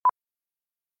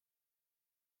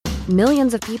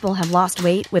Millions of people have lost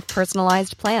weight with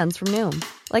personalized plans from Noom.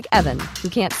 Like Evan, who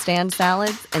can't stand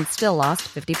salads and still lost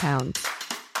 50 pounds.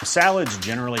 Salads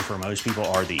generally for most people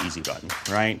are the easy button,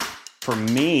 right? For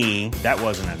me, that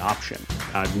wasn't an option.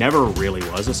 I never really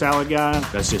was a salad guy.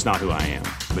 That's just not who I am.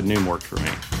 But Noom worked for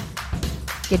me.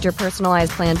 Get your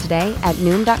personalized plan today at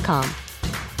Noom.com.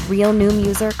 Real Noom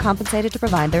user compensated to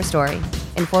provide their story.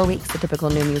 In 4 weeks, the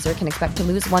typical Noom user can expect to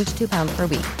lose 1 to 2 pounds per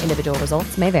week. Individual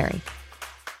results may vary.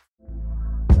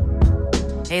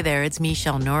 Hey there, it's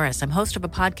Michelle Norris. I'm host of a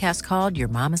podcast called Your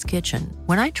Mama's Kitchen.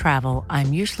 When I travel,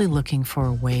 I'm usually looking for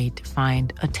a way to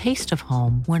find a taste of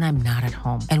home when I'm not at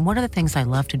home. And one of the things I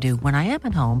love to do when I am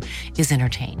at home is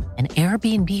entertain. And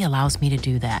Airbnb allows me to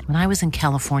do that. When I was in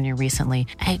California recently,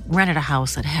 I rented a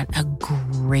house that had a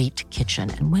great kitchen.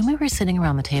 And when we were sitting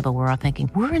around the table, we're all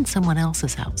thinking, we're in someone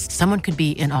else's house. Someone could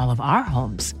be in all of our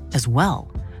homes as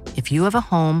well. If you have a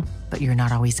home, but you're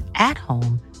not always at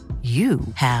home, you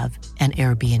have an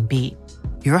Airbnb.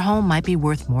 Your home might be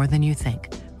worth more than you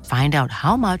think. Find out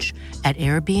how much at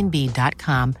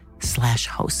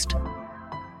airbnb.com/host.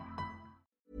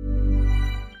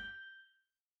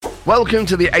 Welcome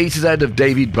to the A to Z of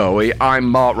David Bowie. I'm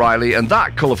Mark Riley, and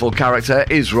that colourful character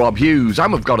is Rob Hughes.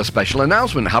 And we've got a special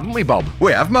announcement, haven't we, Bob?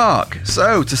 We have, Mark.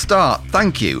 So, to start,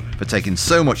 thank you for taking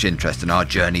so much interest in our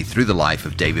journey through the life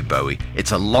of David Bowie.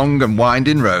 It's a long and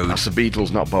winding road. That's the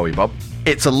Beatles, not Bowie, Bob.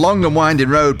 It's a long and winding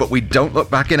road, but we don't look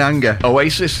back in anger.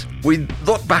 Oasis? We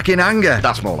look back in anger.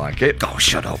 That's more like it. Oh,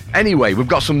 shut up. Anyway, we've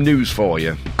got some news for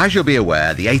you. As you'll be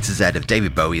aware, the A to Z of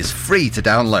David Bowie is free to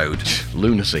download.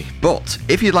 Lunacy. But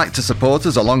if you'd like to support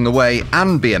us along the way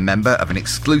and be a member of an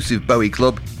exclusive Bowie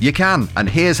club, you can, and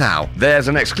here's how. There's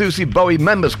an exclusive Bowie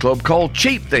members club called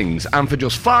Cheap Things, and for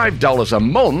just $5 a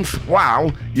month,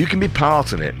 wow, you can be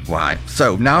part of it. Why,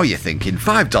 so now you're thinking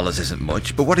 $5 isn't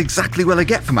much, but what exactly will I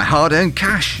get for my hard-earned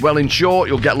cash? Well, in short,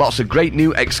 you'll get lots of great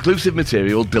new exclusive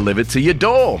material delivered to your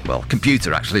door. Well,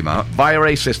 computer actually, Mark. Via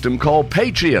a system called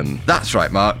Patreon. That's right,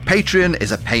 Mark. Patreon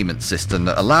is a payment system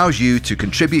that allows you to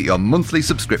contribute your monthly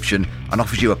subscription and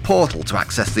offers you a portal to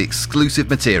access the exclusive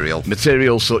material.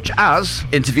 Material such as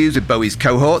interviews with Bowie's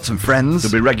cohorts and friends.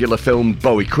 There'll be regular filmed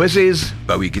Bowie quizzes,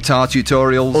 Bowie guitar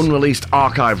tutorials, unreleased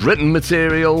archive written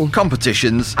material,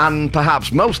 competitions, and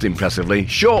perhaps most impressively,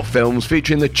 short films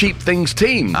featuring the Cheap Things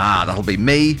team. That'll be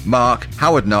me, Mark,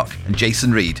 Howard Knock, and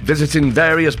Jason Reed, visiting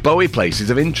various Bowie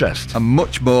places of interest. And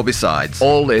much more besides.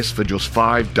 All this for just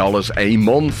 $5 a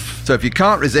month. So if you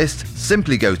can't resist,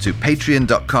 simply go to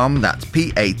patreon.com, that's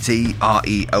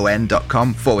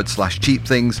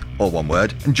patreon.com/cheapthings, all one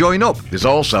word, and join up. There's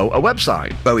also a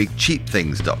website,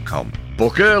 bowiecheapthings.com.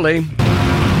 Book early.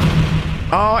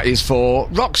 R is for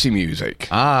Roxy Music.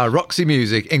 Roxy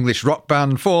Music, English rock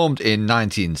band formed in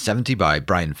 1970 by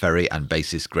Brian Ferry and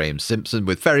bassist Graham Simpson,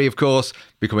 with Ferry, of course,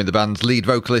 becoming the band's lead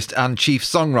vocalist and chief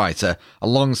songwriter.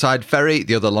 Alongside Ferry,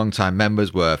 the other longtime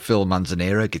members were Phil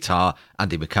Manzanera, guitar,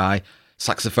 Andy Mackay,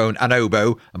 saxophone and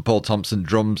oboe, and Paul Thompson,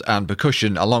 drums and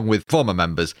percussion, along with former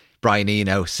members Brian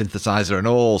Eno, synthesizer and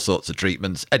all sorts of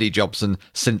treatments, Eddie Jobson,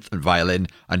 synth and violin,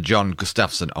 and John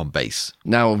Gustafson on bass.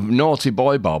 Now, naughty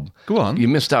boy, Bob. Go on. You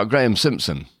missed out Graham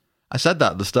Simpson. I said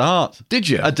that at the start. Did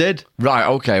you? I did. Right,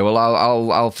 okay, well,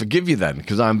 I'll forgive you then,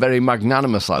 because I'm very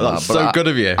magnanimous like That's that. so good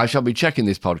of you. I shall be checking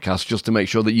this podcast just to make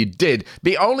sure that you did.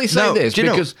 But only say this,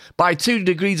 because by 2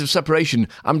 degrees of separation,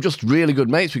 I'm just really good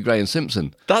mates with Graham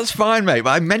Simpson. That's fine, mate,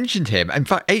 but I mentioned him. In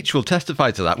fact, H will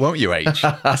testify to that, won't you, H?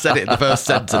 I said it in the first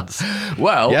sentence.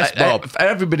 Well, yes, Bob. For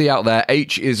everybody out there,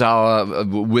 H is our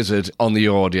wizard on the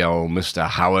audio, Mr.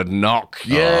 Howard Knock.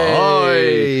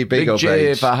 Yay! Big up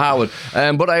cheer H. for Howard.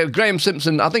 But Graham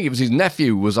Simpson, I think it was his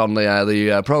nephew, was on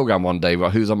the programme one day.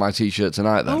 Who's on my T-shirt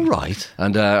tonight? Then, oh right,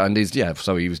 and his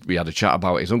so we had a chat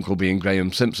about his uncle being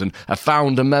Graham Simpson, a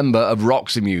founder member of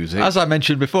Roxy Music. As I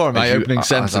mentioned before in my opening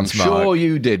sentence, I'm sure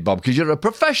you did, Bob, because you're a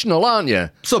professional, aren't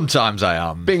you? Sometimes I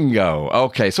am. Bingo.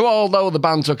 Okay, so although the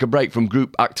band took a break from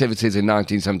group activities in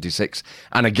 1976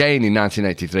 and again in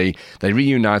 1983, they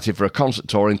reunited for a concert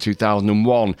tour in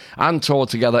 2001 and toured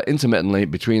together intermittently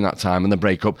between that time and the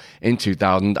breakup in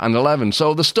 2011.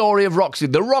 So the story of Roxy,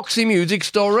 the Roxy Music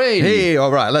story. Hey,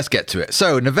 all right, let's get to it.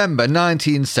 So, November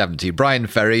 1970, Brian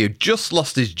Ferry, who just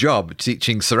lost his job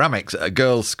teaching ceramics at a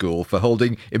girls' school for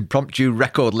holding impromptu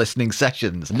record listening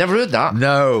sessions. Never heard that.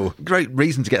 No. Great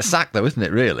reason to get sacked, though, isn't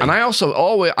it, really? And I also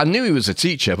I knew he was a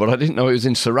teacher, but I didn't know he was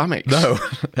in ceramics. No.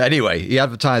 Anyway, he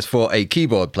advertised for a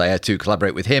keyboard player to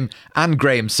collaborate with him and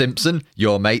Graham Simpson,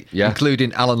 your mate,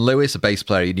 including Alan Lewis, a bass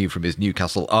player he knew from his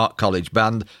Newcastle Art College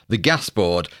band, The Gas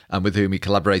Board, and with whom he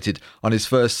collaborated on his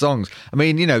first songs. I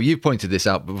mean, you know, you've pointed this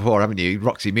out before, haven't you?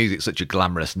 Roxy Music, such a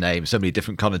glamorous name, so many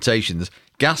different connotations.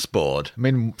 Gasboard. I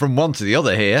mean, from one to the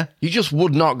other here. You just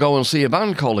would not go and see a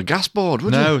band called a Gasboard,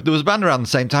 would you? No, there was a band around the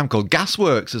same time called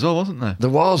Gasworks as well, wasn't there? There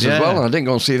was as well, and I didn't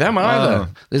go and see them either.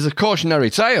 Oh. There's a cautionary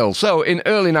tale. So, in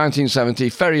early 1970,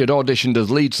 Ferry had auditioned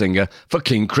as lead singer for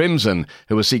King Crimson,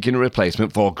 who was seeking a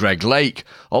replacement for Greg Lake.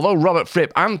 Although Robert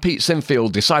Fripp and Pete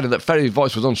Sinfield decided that Ferry's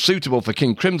voice was unsuitable for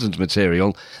King Crimson's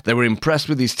material, they were impressed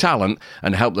with his talent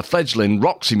and helped the fledgling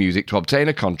Roxy Music to obtain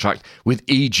a contract with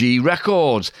EG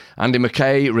Records. Andy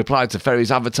McKay replied to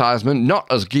Ferry's advertisement not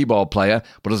as a keyboard player,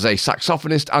 but as a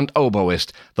saxophonist and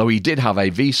oboist, though he did have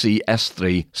a VC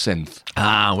S3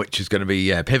 synth. Which is going to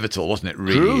be pivotal, wasn't it?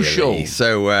 Really? Crucial.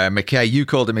 So, McKay, you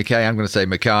called him McKay, I'm going to say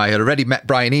Mackay, had already met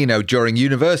Brian Eno during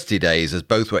university days, as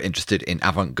both were interested in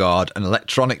avant-garde and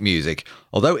electronic music.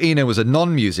 Although Eno was a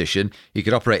non-musician, he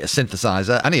could operate a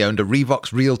synthesizer and he owned a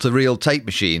Revox reel-to-reel tape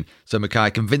machine, so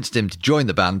Mackay convinced him to join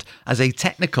the band as a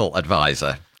technical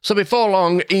advisor. So before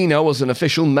long, Eno was an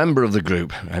official member of the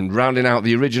group, and rounding out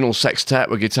the original sextet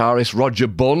were guitarist Roger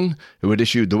Bunn, who had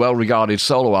issued the well-regarded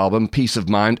solo album Peace of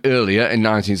Mind earlier in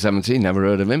 1970, never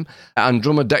heard of him, and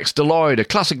drummer Dexter Lloyd, a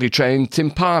classically trained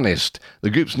timpanist.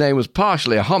 The group's name was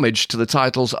partially a homage to the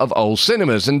titles of old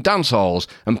cinemas and dance halls,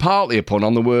 and partly a pun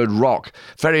on the word rock.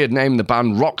 Ferry had named the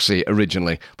band Roxy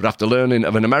originally, but after learning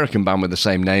of an American band with the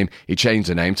same name, he changed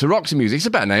the name to Roxy Music. It's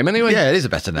a better name anyway. Yeah, it is a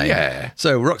better name. Yeah.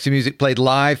 So Roxy Music played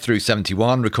live through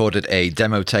 71, recorded a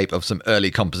demo tape of some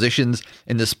early compositions.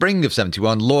 In the spring of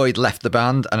 71, Lloyd left the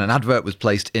band and an advert was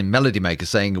placed in Melody Maker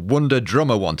saying "Wonder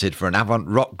drummer wanted for an avant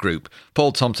rock group."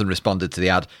 Paul Thompson responded to the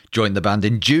ad, joined the band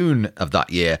in June of that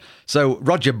year. So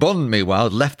Roger Bunn, meanwhile,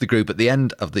 left the group at the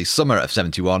end of the summer of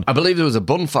 71. I believe there was a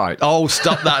bun fight. Oh,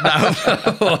 stop that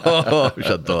now. I wish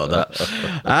I'd thought of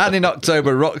that. And in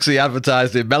October, Roxy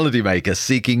advertised in Melody Maker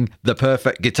seeking the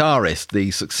perfect guitarist.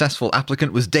 The successful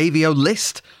applicant was Davey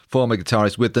O'List, former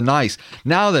guitarist with The Nice.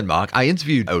 Now then, Mark, I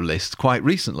interviewed O'List quite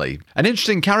recently. An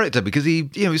interesting character because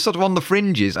he's sort of on the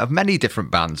fringes of many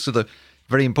different bands, sort of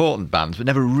very important bands, but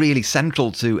never really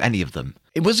central to any of them.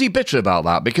 Was he bitter about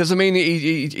that? Because, I mean,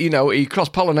 he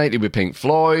cross-pollinated with Pink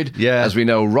Floyd, as we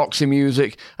know, Roxy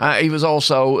Music. He was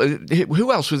also...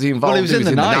 who else was he involved? Well, he was in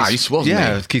The Nice, wasn't he?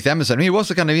 Yeah, with Keith Emerson. I mean, he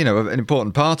was a kind of, an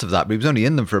important part of that, but he was only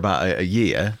in them for about a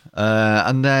year.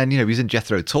 And then, he was in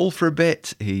Jethro Tull for a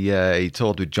bit. He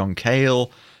toured with John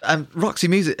Cale. And Roxy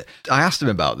Music, I asked him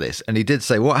about this, and he did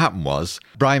say what happened was,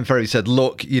 Brian Ferry said,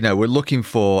 look, we're looking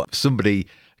for somebody...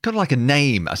 kind of like a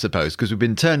name, I suppose, because we've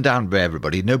been turned down by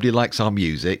everybody. Nobody likes our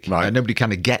music. Right. And nobody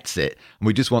kind of gets it. And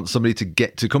we just want somebody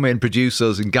to come in, produce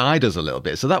us and guide us a little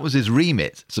bit. So that was his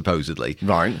remit, supposedly.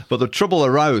 Right. But the trouble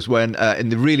arose when in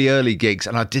the really early gigs,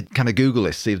 and I did kind of Google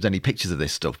this, see if there's any pictures of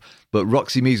this stuff, but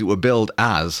Roxy Music were billed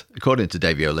as, according to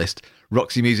Davey O'List,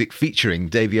 Roxy Music featuring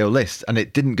Davey O'List, and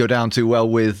it didn't go down too well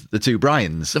with the two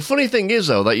Bryans. The funny thing is,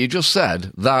 though, that you just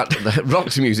said that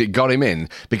Roxy Music got him in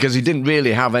because he didn't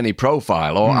really have any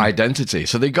profile or identity.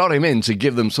 So they got him in to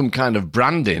give them some kind of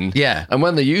branding. Yeah. And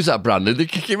when they use that branding, they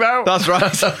kick him out. That's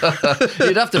right.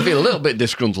 You'd have to feel a little bit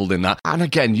disgruntled in that. And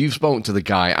again, you've spoken to the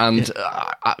guy, and,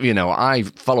 I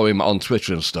follow him on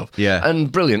Twitter and stuff. Yeah. And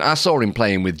brilliant. I saw him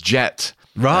playing with Jet.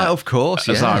 Right, of course,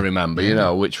 as yeah. I remember,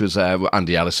 which was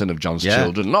Andy Ellison of John's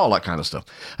Children and all that kind of stuff.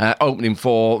 Opening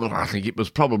for, I think it was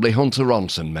probably Hunter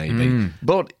Ronson, maybe.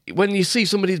 But when you see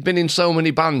somebody who's been in so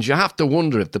many bands, you have to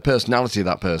wonder if the personality of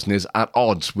that person is at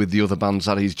odds with the other bands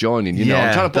that he's joining.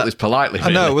 I'm trying to put this politely. I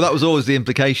know, well, that was always the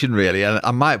implication, really. And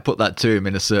I might put that to him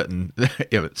in a certain,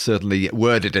 certainly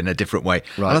worded in a different way.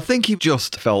 Right. And I think he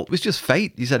just felt, it was just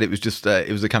fate. He said it was just,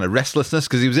 it was a kind of restlessness,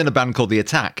 because he was in a band called The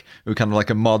Attack, who were kind of like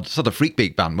a mod, sort of freak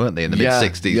beat band, weren't they, in the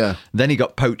mid-60s? Yeah. Then he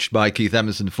got poached by Keith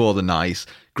Emerson for The Nice.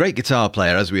 Great guitar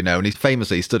player, as we know, and he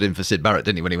famously stood in for Syd Barrett,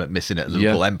 didn't he, when he went missing at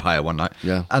Liverpool Empire one night?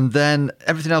 Yeah. And then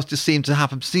everything else just seemed to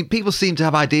happen. People seemed to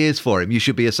have ideas for him. You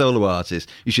should be a solo artist.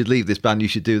 You should leave this band. You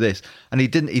should do this. And he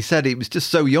didn't. He said he was just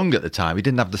so young at the time. He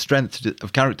didn't have the strength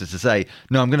of character to say,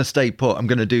 no, I'm going to stay put. I'm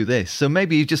going to do this. So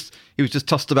maybe he was just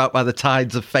tossed about by the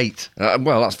tides of fate.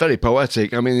 Well, that's very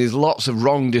poetic. I mean, there's lots of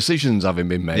wrong decisions having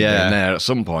been made in there at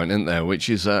some point, isn't there? Which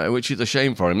is a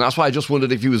shame for him. That's why I just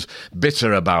wondered if he was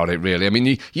bitter about it, really. I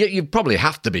mean, you probably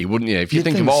have to be, wouldn't you? If you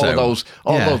think of all those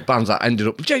bands that ended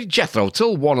up... Jethro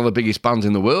Tull, one of the biggest bands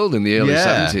in the world in the early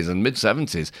 70s and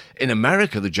mid-70s. In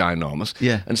America, the ginormous.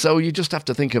 Yeah. And so you just have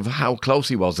to think of how close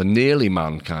he was, a nearly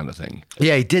man kind of thing.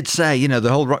 Yeah, he did say,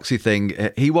 the whole Roxy thing,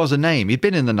 he was a name. He'd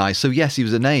been in The Nice, so yes, he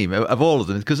was a name of all of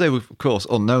them, because they were, of course,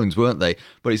 unknowns, weren't they?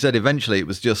 But he said eventually it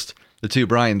was just... the two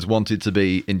Bryans wanted to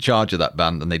be in charge of that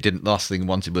band, and they didn't. The last thing they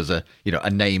wanted was a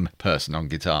name person on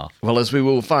guitar. Well, as we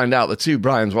will find out, the two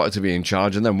Bryans wanted to be in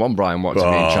charge, and then one Bryan wanted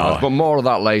to be in charge, but more of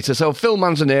that later. So Phil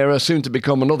Manzanera, soon to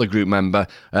become another group member,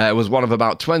 was one of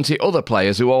about 20 other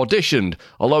players who auditioned.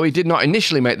 Although he did not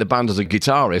initially make the band as a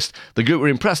guitarist, the group were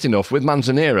impressed enough with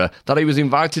Manzanera that he was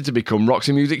invited to become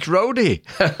Roxy Music's roadie,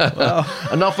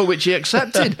 an offer which he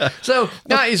accepted. So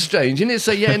that is strange, isn't it?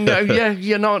 So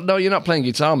you're not playing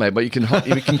guitar, mate, but you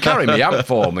can carry me amp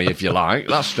for me if you like.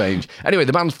 That's strange. Anyway,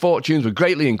 the band's fortunes were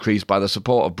greatly increased by the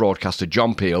support of broadcaster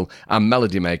John Peel and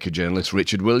melody maker journalist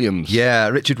Richard Williams. Yeah,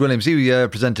 Richard Williams, he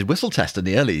presented Whistle Test in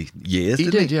the early years, He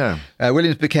didn't did, yeah.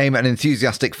 Williams became an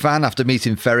enthusiastic fan after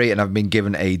meeting Ferry and having been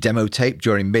given a demo tape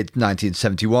during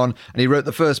mid-1971, and he wrote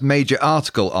the first major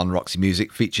article on Roxy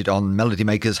Music, featured on Melody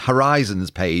Maker's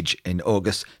Horizons page in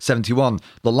August 71.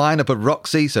 The lineup of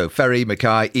Roxy, so Ferry,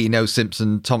 Mackay, Eno,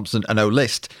 Simpson, Thompson and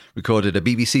O'List, recorded a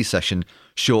BBC session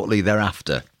shortly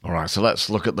thereafter. All right, so let's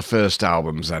look at the first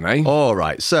albums then, eh? All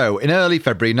right, so in early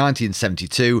February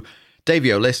 1972,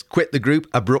 Davey O'List quit the group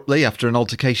abruptly after an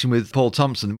altercation with Paul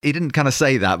Thompson. He didn't kind of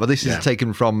say that, but this is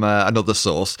taken from another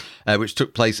source, which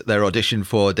took place at their audition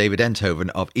for David Enthoven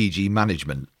of E.G.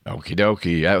 Management. Okie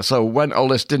dokie. So when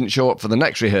O'List didn't show up for the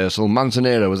next rehearsal,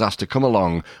 Manzanera was asked to come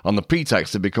along on the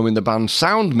pretext of becoming the band's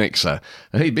sound mixer.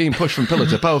 He'd been pushed from pillar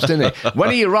to post, didn't he?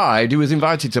 When he arrived, he was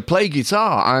invited to play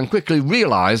guitar and quickly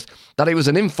realised that it was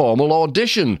an informal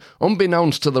audition.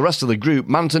 Unbeknownst to the rest of the group,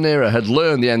 Manzanera had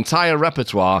learned the entire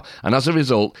repertoire, and as a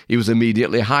result, he was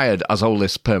immediately hired as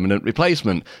O'List's permanent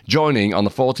replacement, joining on the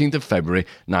 14th of February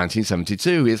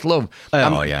 1972. It's love.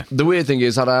 The weird thing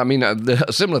is that,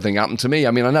 a similar thing happened to me.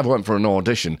 I never went for an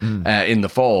audition in the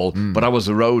fall, but I was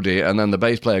a roadie, and then the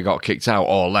bass player got kicked out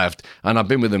or left, and I've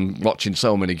been with him watching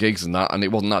so many gigs and that, and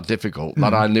it wasn't that difficult,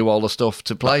 that I knew all the stuff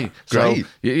to play. Great.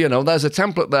 So, there's a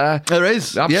template there. There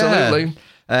is. Absolutely. Yeah.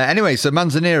 Anyway, so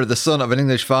Manzanera, the son of an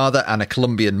English father and a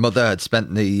Colombian mother, had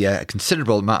spent the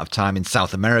considerable amount of time in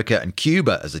South America and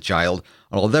Cuba as a child.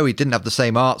 And although he didn't have the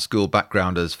same art school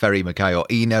background as Ferry, Mackay or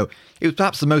Eno, he was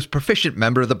perhaps the most proficient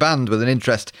member of the band with an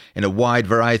interest in a wide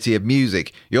variety of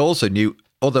music. He also knew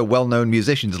other well-known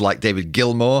musicians like David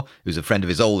Gilmour, who's a friend of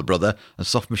his older brother, and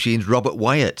Soft Machine's Robert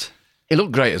Wyatt. He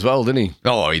looked great as well, didn't he?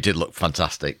 Oh, he did look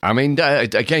fantastic.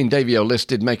 Again, Davey O'List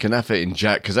did make an effort in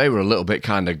Jet because they were a little bit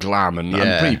kind of glam and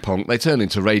pre-punk. They turned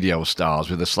into radio stars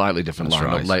with a slightly different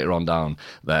lineup later on down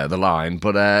the line.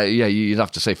 But you'd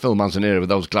have to say Phil Manzanera with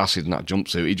those glasses and that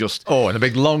jumpsuit, he just... Oh, and a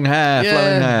big long hair,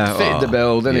 flowing hair. Fitted the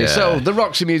bill, didn't he? So the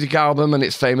Roxy Music album and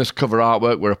its famous cover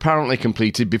artwork were apparently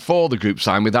completed before the group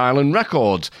signed with Island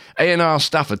Records. A&R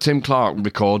staffer Tim Clark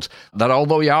records that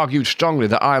although he argued strongly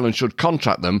that Island should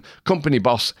contract them, company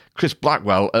boss Chris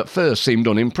Blackwell at first seemed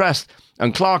unimpressed,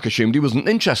 and Clark assumed he wasn't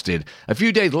interested. A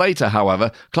few days later,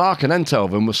 however, Clark and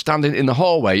Enthoven were standing in the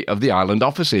hallway of the Island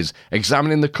offices,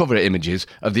 examining the cover images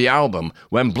of the album,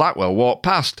 when Blackwell walked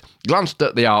past, glanced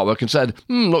at the artwork and said,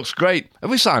 looks great.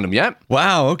 Have we signed them yet?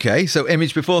 Wow, okay. So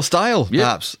image before style,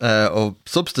 perhaps, or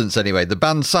substance anyway. The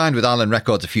band signed with Island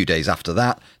Records a few days after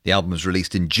that. The album was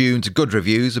released in June to good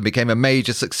reviews and became a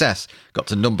major success. Got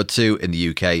to number 2 in the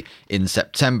UK in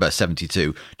September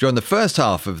 72. During the first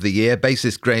half of the year,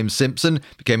 bassist Graham Simpson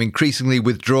became increasingly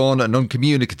withdrawn and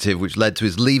uncommunicative, which led to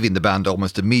his leaving the band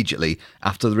almost immediately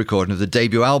after the recording of the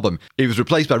debut album. He was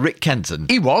replaced by Rick Kenton.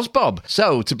 He was, Bob.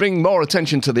 So, to bring more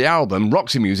attention to the album,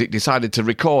 Roxy Music decided to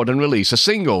record and release a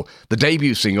single. The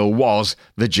debut single was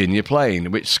Virginia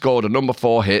Plain, which scored a number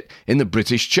 4 hit in the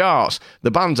British charts.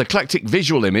 The band's eclectic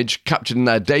visual image, captured in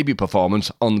their debut performance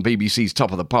on the BBC's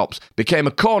Top of the Pops, became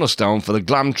a cornerstone for the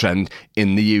glam trend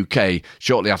in the UK.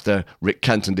 Shortly after Rick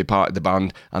Kenton departed the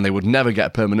band, and they would never get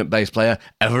a permanent bass player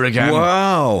ever again.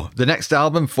 Wow! The next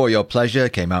album, For Your Pleasure,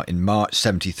 came out in March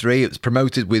 73. It was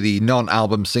promoted with the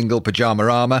non-album single Pyjama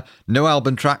Rama. No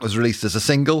album track was released as a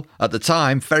single. At the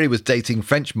time, Ferry was dating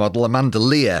French model Amanda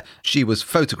Lear. She was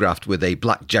photographed with a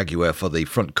black Jaguar for the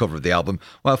front cover of the album,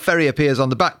 while Ferry appears on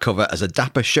the back cover as a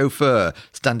dapper chauffeur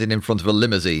standing in front of a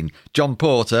limousine. John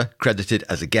Porter, credited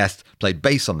as a guest, played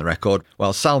bass on the record,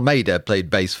 while Sal Mader played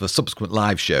bass for subsequent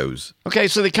live shows. Okay,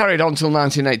 so they carried on till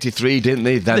 1983, didn't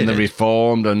they? Then they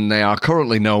reformed, and they are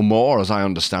currently no more, as I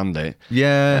understand it.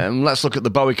 Yeah. Let's look at the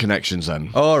Bowie connections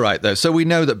then. All right, though. So we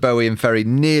know that Bowie and Ferry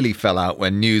nearly fell out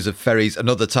when news of Ferry's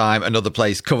Another Time, Another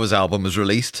Place covers album was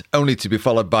released, only to be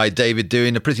followed by David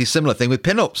doing a pretty similar thing with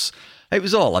Pin-Ups. It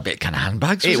was all a bit kind of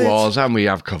handbags, It was, and we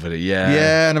have covered it, yeah.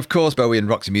 Yeah, and of course Bowie and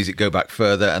Roxy Music go back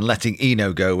further, and letting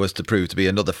Eno go was to prove to be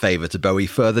another favour to Bowie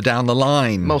further down the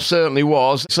line. Most certainly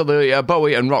was. So the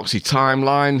Bowie and Roxy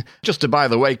timeline, just a by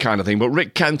the way kind of thing, but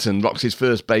Rick Kenton, Roxy's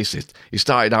first bassist, he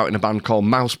started out in a band called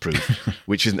Mouseproof,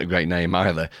 which isn't a great name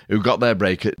either, who got their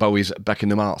break at Bowie's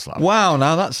Beckenham Arts Lab. Wow,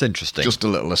 now that's interesting. Just a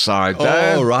little aside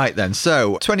there. All right then.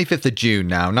 So, 25th of June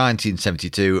now,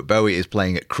 1972, Bowie is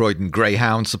playing at Croydon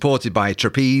Greyhound, supported by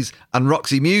Trapeze and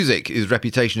Roxy Music, whose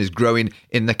reputation is growing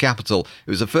in the capital.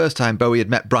 It was the first time Bowie had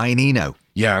met Brian Eno.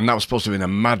 Yeah, and that was supposed to have been a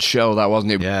mad show, that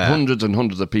wasn't it? Yeah. Hundreds and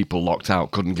hundreds of people locked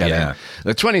out, couldn't get Yeah. in.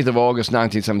 The 20th of August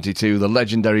 1972, the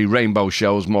legendary Rainbow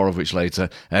shows, more of which later,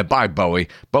 by Bowie.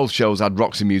 Both shows had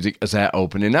Roxy Music as their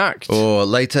opening act. Or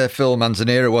later, Phil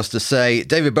Manzanera was to say,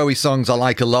 David Bowie's songs I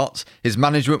like a lot. His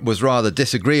management was rather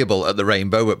disagreeable at the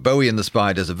Rainbow, but Bowie and the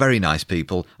Spiders are very nice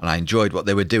people, and I enjoyed what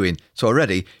they were doing. So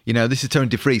already, this is Tony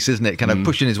DeFries, isn't it? Kind of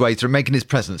pushing his way through, making his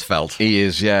presence felt. He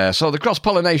is, yeah. So the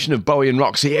cross-pollination of Bowie and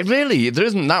Roxy, there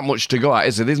isn't that much to go at,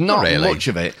 is there? There's not really much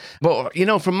of it. But,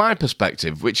 from my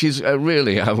perspective, which is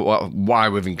really why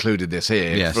we've included this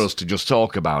here, Yes. for us to just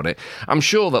talk about it, I'm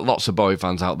sure that lots of Bowie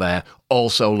fans out there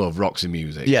also love Roxy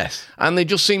Music. Yes. And they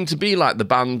just seem to be like the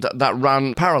band that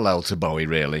ran parallel to Bowie,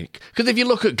 really. Because if you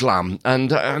look at Glam,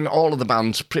 and all of the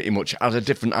bands pretty much had a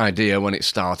different idea when it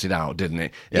started out, didn't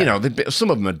it? Yeah. Some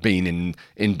of them had been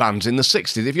in bands in the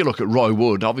 60s. If you look at Roy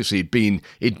Wood, obviously he'd been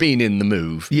in The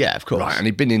Move. Yeah, of course. Right, and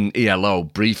he'd been in ELO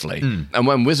briefly. And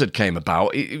when Wizard came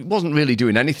about, it wasn't really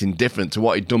doing anything different to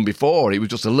what he'd done before. He was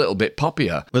just a little bit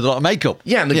poppier. With a lot of makeup.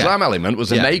 Yeah, and the glam element was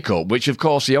the Yeah. makeup, which of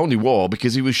course he only wore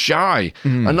because he was shy.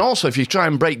 And also, if you try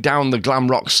and break down the glam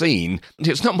rock scene,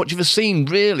 it's not much of a scene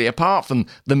really, apart from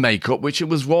the makeup, which it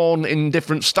was worn in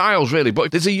different styles really.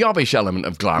 But there's a yobbish element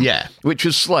of glam, Yeah. which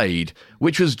was Slade,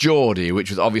 which was Geordie,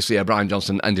 which was obviously Brian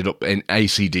Johnson ended up in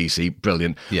AC/DC,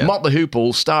 brilliant. Yeah. Mott the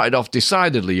Hoople started off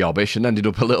decidedly yobbish and ended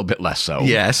up a little bit less so.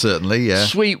 Yeah, certainly, yeah.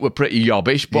 Sweet were pretty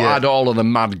yobbish, but Yeah. had all of the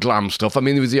mad glam stuff. I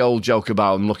mean, there was the old joke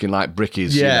about them looking like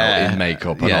brickies, Yeah. in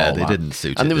makeup and Yeah, all they that. didn't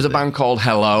suit And it, there was did a they? band called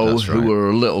Hello, That's who right. were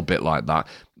a little bit like that.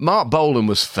 Mark Bolan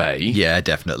was Faye. Yeah,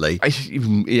 definitely.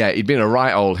 He'd been a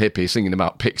right old hippie singing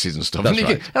about pixies and stuff. That's and,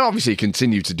 right. And obviously he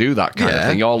continued to do that kind of Yeah.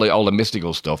 thing, all the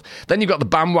mystical stuff. Then you've got the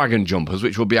Bandwagon Jumpers,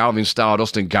 which will be Alvin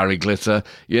Stardust and Gary Glitter,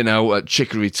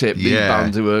 Chicory Tip, these Yeah.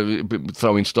 bands who are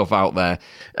throwing stuff out there.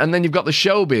 And then you've got the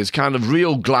showbiz, kind of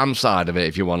real glam side of it,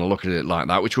 if you want to look at it like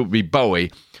that, which would be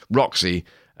Bowie, Roxy,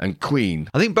 and Queen.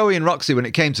 I think Bowie and Roxy, when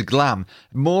it came to glam,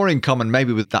 more in common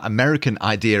maybe with that American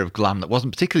idea of glam that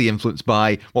wasn't particularly influenced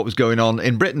by what was going on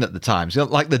in Britain at the time. So,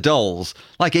 like the Dolls,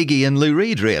 like Iggy and Lou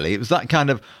Reed, really. It was that kind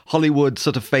of Hollywood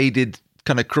sort of faded,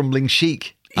 kind of crumbling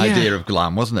chic idea of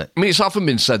glam, wasn't it? I mean, it's often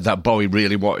been said that Bowie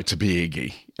really wanted to be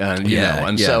Iggy,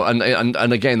 so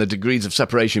again, the degrees of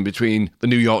separation between the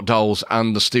New York Dolls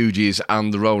and the Stooges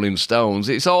and the Rolling Stones,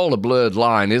 it's all a blurred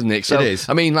line, isn't it? So, It is.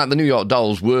 I mean, like the New York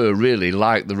Dolls were really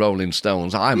like the Rolling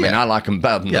Stones. I mean, I like them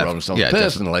better than the Rolling Stones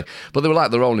personally, but they were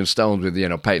like the Rolling Stones with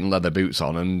patent leather boots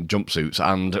on and jumpsuits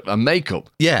and makeup.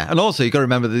 Yeah, and also you've got to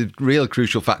remember the real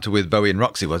crucial factor with Bowie and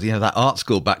Roxy was, that art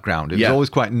school background. It was always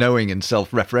quite knowing and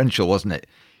self-referential, wasn't it?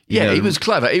 Yeah, it was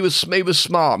clever. It was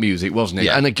smart music, wasn't it?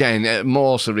 Yeah. And again,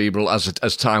 more cerebral as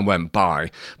time went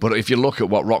by. But if you look at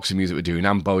what Roxy Music were doing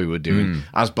and Bowie were doing,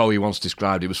 as Bowie once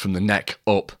described, it was from the neck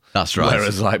up. That's right.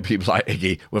 Whereas like people like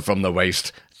Iggy were from the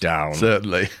waist down.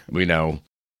 Certainly. We know.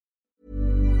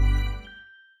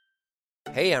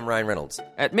 Hey, I'm Ryan Reynolds.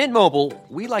 At Mint Mobile,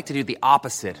 we like to do the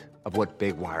opposite of what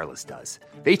Big Wireless does.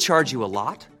 They charge you a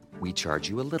lot, we charge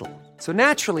you a little. So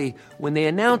naturally, when they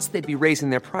announced they'd be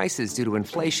raising their prices due to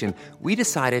inflation, we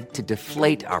decided to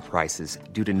deflate our prices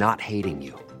due to not hating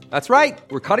you. That's right.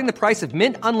 We're cutting the price of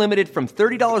Mint Unlimited from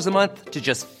 $30 a month to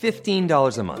just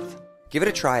 $15 a month. Give it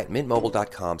a try at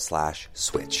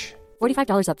mintmobile.com/switch.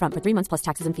 $45 up front for 3 months plus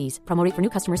taxes and fees. Promo rate for new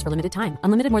customers for limited time.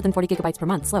 Unlimited more than 40 gigabytes per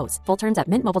month. Slows full terms at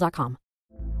mintmobile.com.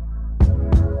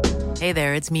 Hey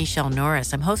there, it's Michelle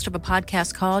Norris. I'm host of a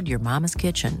podcast called Your Mama's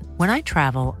Kitchen. When I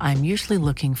travel, I'm usually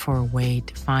looking for a way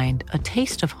to find a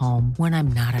taste of home when I'm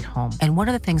not at home. And one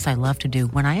of the things I love to do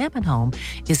when I am at home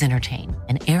is entertain.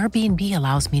 And Airbnb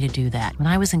allows me to do that. When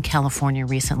I was in California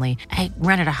recently, I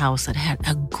rented a house that had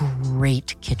a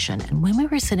great kitchen. And when we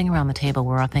were sitting around the table,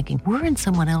 we're all thinking, we're in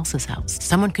someone else's house.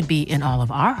 Someone could be in all of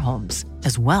our homes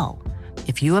as well.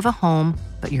 If you have a home,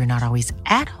 but you're not always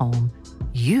at home,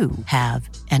 you have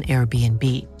an Airbnb.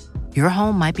 Your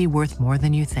home might be worth more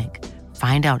than you think.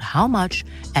 Find out how much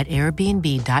at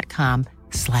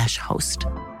airbnb.com/host.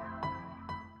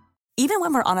 Even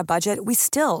when we're on a budget, we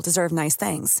still deserve nice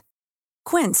things.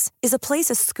 Quince is a place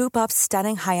to scoop up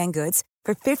stunning high-end goods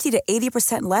for 50 to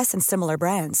 80% less than similar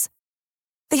brands.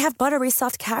 They have buttery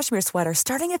soft cashmere sweaters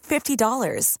starting at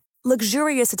 $50,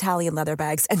 luxurious Italian leather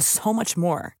bags, and so much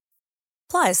more.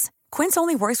 Plus, Quince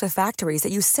only works with factories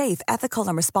that use safe, ethical,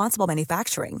 and responsible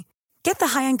manufacturing. Get the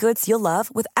high-end goods you'll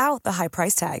love without the high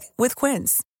price tag with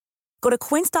Quince. Go to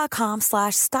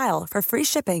quince.com/style for free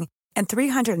shipping and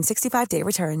 365-day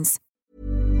returns.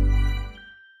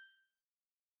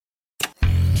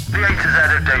 The A to Z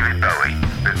of David Bowie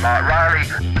with Mark Riley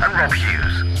and Rob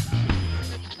Hughes.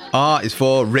 R is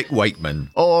for Rick Wakeman.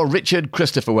 Or Richard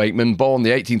Christopher Wakeman, born the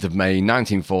 18th of May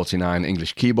 1949,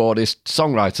 English keyboardist,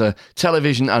 songwriter,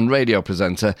 television and radio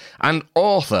presenter, and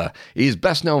author. He is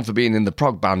best known for being in the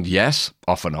prog band Yes,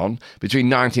 off and on, between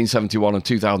 1971 and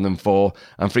 2004,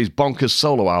 and for his bonkers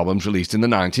solo albums released in the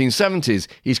 1970s.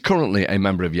 He's currently a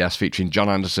member of Yes, featuring John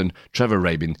Anderson, Trevor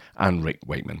Rabin and Rick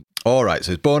Wakeman. All right, so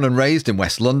he was born and raised in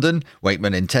West London.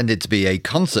 Wakeman intended to be a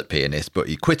concert pianist, but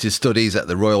he quit his studies at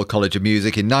the Royal College of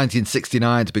Music in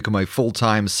 1969 to become a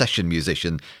full-time session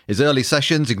musician. His early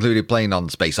sessions included playing on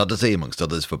Space Odyssey, amongst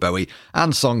others, for Bowie,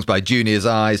 and songs by Junior's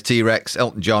Eyes, T-Rex,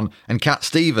 Elton John and Cat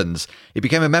Stevens. He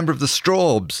became a member of the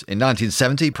Strawbs in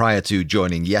 1970 prior to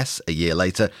joining Yes a year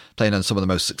later, playing on some of the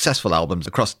most successful albums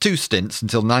across 2 stints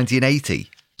until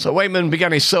 1980. So Wakeman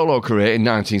began his solo career in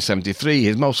 1973.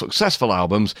 His most successful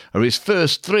albums are his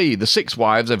first 3, The Six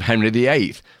Wives of Henry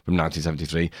VIII from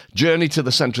 1973, Journey to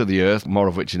the Centre of the Earth, more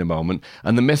of which in a moment,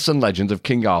 and The Myths and Legends of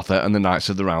King Arthur and the Knights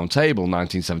of the Round Table,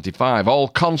 1975, all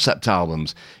concept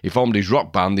albums. He formed his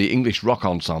rock band, the English Rock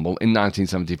Ensemble, in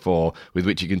 1974, with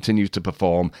which he continues to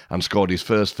perform and scored his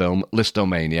first film,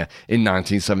 Listomania, in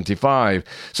 1975.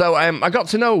 So I got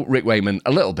to know Rick Wakeman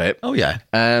a little bit. Oh, yeah.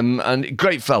 And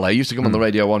great fella. He used to come on the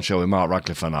Radio 1 show with Mark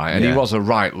Radcliffe and I, and he was a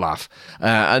right laugh.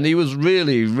 And he was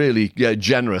really, really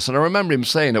generous. And I remember him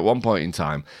saying at one point in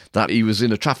time that he was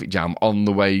in a traffic jam on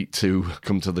the way to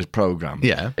come to the programme.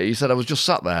 Yeah. He said, I was just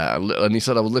sat there, and he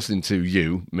said, I was listening to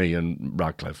you, me and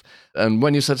Radcliffe. And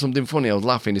when you said something funny, I was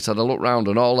laughing. He said, I looked round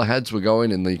and all the heads were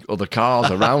going in the other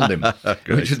cars around him,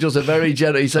 which was just a very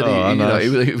generous. He said,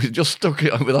 he was just stuck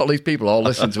with all these people all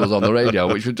listening to us on the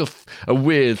radio, which was just a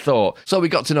weird thought. So we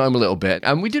got to know him a little bit,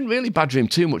 and we didn't really badger him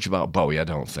too much about Bowie, I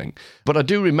don't think. But I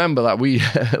do remember that we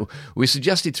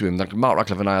suggested to him that Mark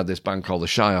Radcliffe and I had this band called the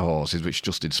Shire Horses, which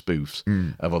just did spoofs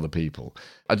of other people.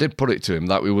 I did put it to him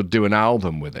that we would do an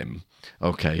album with him.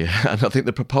 Okay, and I think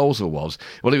the proposal was,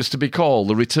 well, it was to be called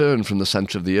The Return from the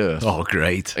Centre of the Earth. Oh,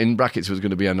 great. In brackets, it was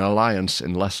going to be an alliance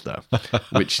in Leicester,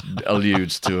 which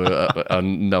alludes to a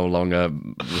no longer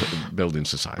building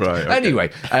society. Right, okay.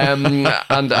 Anyway, and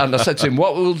I said to him,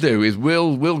 what we'll do is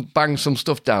we'll bang some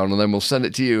stuff down and then we'll send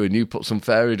it to you and you put some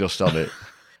fairy dust on it.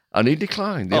 And he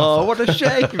declined. Oh, what a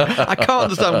shame. I can't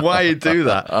understand why you'd do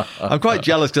that. I'm quite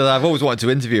jealous because I've always wanted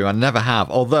to interview and I never have.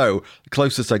 Although, the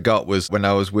closest I got was when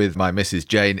I was with my Mrs.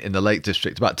 Jane in the Lake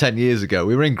District about 10 years ago.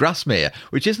 We were in Grasmere,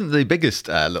 which isn't the biggest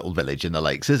little village in the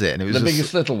lakes, is it? And it was the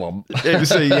biggest little one. It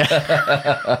was, yeah.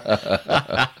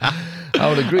 I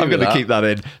would agree with that. I'm going to keep that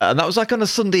in. And that was like on a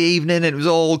Sunday evening. And it was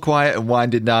all quiet and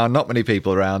winding down. Not many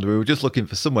people around. We were just looking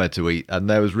for somewhere to eat. And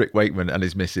there was Rick Wakeman and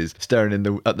his missus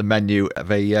staring at the menu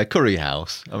of a curry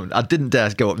house. I didn't dare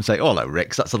to go up and say, "Oh, hello,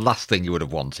 Rick." That's the last thing you would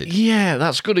have wanted. Yeah,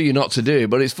 that's good of you not to do.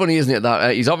 But it's funny, isn't it,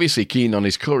 that he's obviously keen on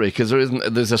his curry, because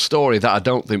there's a story that I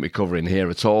don't think we're covering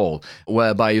here at all,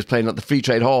 whereby he was playing at the Free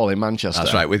Trade Hall in Manchester.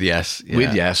 That's right, with Yes. Yeah.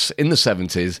 With Yes, in the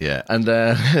 70s. Yeah. And,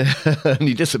 and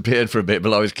he disappeared for a bit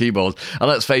below his keyboard. And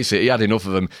let's face it, he had enough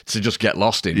of them to just get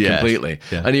lost in completely.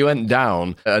 Yeah. And he went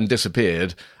down and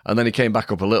disappeared, and then he came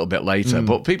back up a little bit later.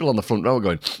 But people on the front row were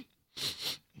going,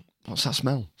 "What's that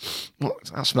smell?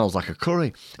 That smells like a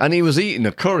curry." And he was eating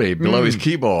a curry below his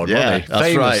keyboard, wasn't he? That's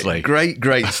Famously. Right.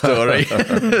 Great story.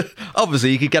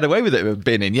 Obviously, you could get away with it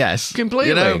being in Yes. Completely.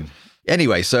 You know?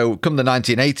 Anyway, so come the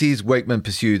 1980s, Wakeman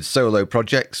pursued solo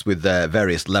projects with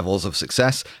various levels of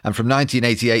success. And from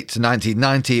 1988 to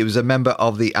 1990, he was a member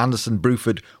of the Anderson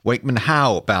Bruford Wakeman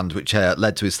Howe band, which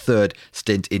led to his 3rd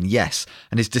stint in Yes.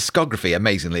 And his discography,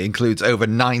 amazingly, includes over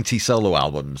 90 solo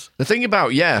albums. The thing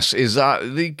about Yes is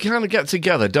that they kind of get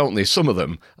together, don't they? Some of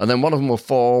them. And then one of them will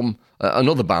form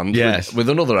another band with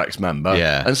another ex-member.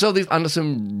 Yeah. And so there's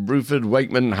Anderson, Bruford,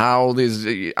 Wakeman, Howe, there's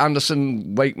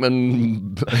Anderson,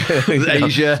 Wakeman,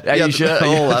 Asia,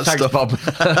 all that stuff. Bob.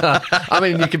 I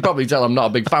mean, you can probably tell I'm not a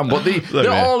big fan, but there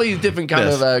are all these different kind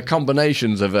of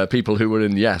combinations of people who were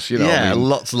in Yes, you know. Yeah, I mean,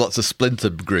 lots of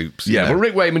splinter groups. Yeah, but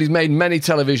Rick Wakeman, he's made many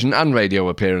television and radio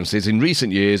appearances in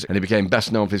recent years, and he became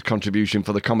best known for his contribution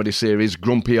for the comedy series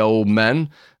Grumpy Old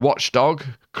Men, Watchdog,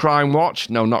 Crime Watch.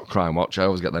 No, not Crime Watch. I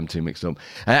always get them two mixed up.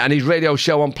 And his radio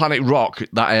show on Planet Rock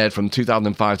that aired from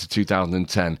 2005 to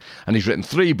 2010. And he's written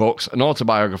 3 books, an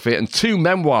autobiography and 2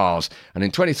 memoirs. And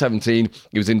in 2017,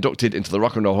 he was inducted into the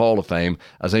Rock and Roll Hall of Fame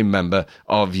as a member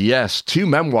of Yes. 2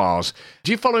 memoirs.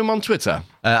 Do you follow him on Twitter?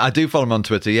 I do follow him on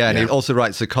Twitter, yeah. And he also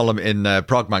writes a column in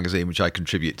Prog magazine, which I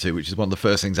contribute to, which is one of the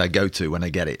first things I go to when I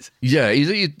get it. Yeah,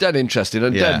 he's dead interested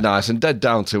and dead nice and dead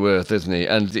down to earth, isn't he?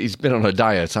 And he's been on a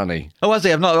diet, hasn't he? Oh, has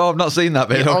he? I've not seen that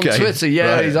bit. Yeah, okay. On Twitter,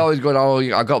 yeah. Right. He's always going,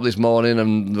 I got up this morning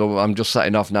and I'm just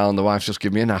setting off now and the wife's just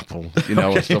given me an apple,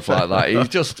 and stuff like that.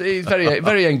 He's very,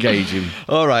 very engaging.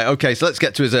 All right, okay, so let's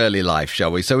get to his early life,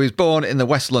 shall we? So he was born in the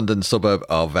West London suburb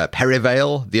of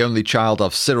Perivale, the only child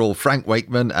of Cyril Frank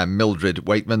Wakeman and Mildred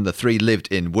Wakeman. The 3 lived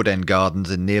in Wood End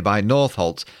Gardens in nearby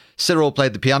Northolt. Cyril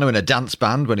played the piano in a dance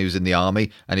band when he was in the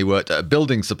army, and he worked at a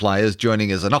building suppliers,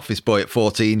 joining as an office boy at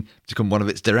 14 to become one of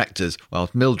its directors,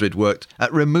 whilst Mildred worked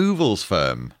at removals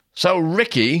firm. So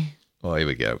Ricky... Oh, here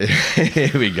we go. Here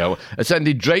we go.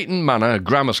 Attended Drayton Manor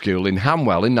Grammar School in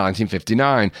Hamwell in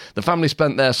 1959. The family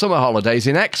spent their summer holidays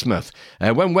in Exmouth.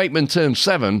 When Wakeman turned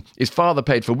 7, his father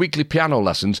paid for weekly piano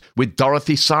lessons with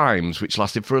Dorothy Symes, which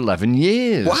lasted for 11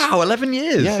 years. Wow, 11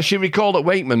 years? Yeah, she recalled that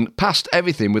Wakeman passed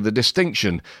everything with a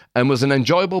distinction and was an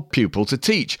enjoyable pupil to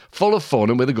teach, full of fun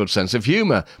and with a good sense of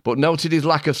humour, but noted his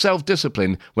lack of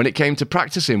self-discipline when it came to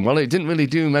practising. Well, it didn't really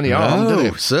do him any harm, did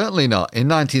it? No, certainly not. In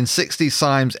 1960,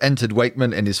 Symes entered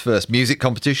Wakeman in his first music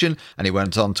competition, and he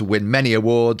went on to win many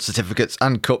awards, certificates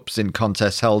and cups in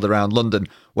contests held around London.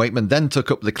 Wakeman then took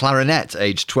up the clarinet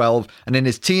aged 12 and in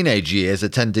his teenage years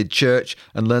attended church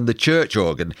and learned the church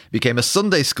organ, became a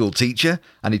Sunday school teacher,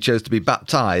 and he chose to be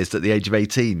baptised at the age of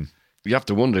 18. You have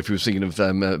to wonder if he was thinking of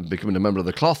becoming a member of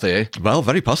the Cloth here. Well,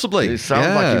 very possibly. It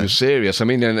sounds like he was serious. I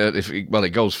mean,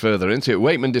 it goes further into it.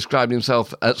 Wakeman described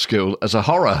himself at school as a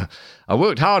horror. I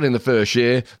worked hard in the first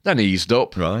year, then eased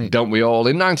up. Right. Don't we all?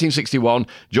 In 1961,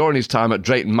 during his time at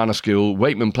Drayton Manor School,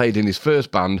 Wakeman played in his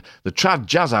first band, the trad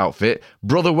jazz outfit,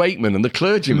 Brother Wakeman and the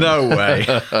Clergyman. No way.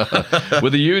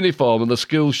 With the uniform and the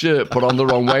school shirt put on the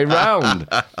wrong way round.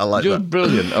 I like Just that.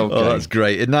 brilliant. Okay. Oh, that's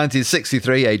great. In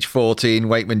 1963, age 14,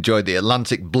 Wakeman joined the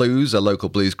Atlantic Blues, a local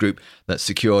blues group that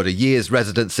secured a year's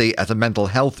residency at a mental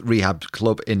health rehab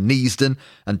club in Neasden.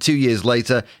 And 2 years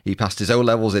later, he passed his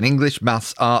O-levels in English,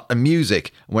 maths, art and music,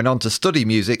 and went on to study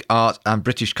music, art and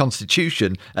British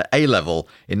Constitution at A-level.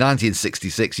 In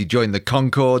 1966, he joined the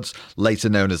Concords, later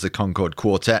known as the Concord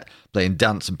Quartet, playing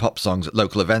dance and pop songs at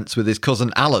local events with his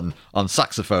cousin Alan on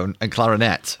saxophone and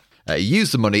clarinet. He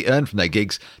used the money earned from their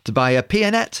gigs to buy a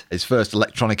pianette, his first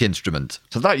electronic instrument.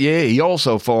 So that year, he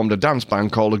also formed a dance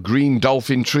band called the Green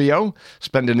Dolphin Trio,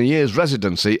 spending a year's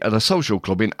residency at a social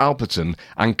club in Alperton,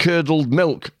 and Curdled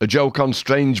Milk, a joke on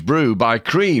Strange Brew by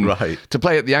Cream, Right. to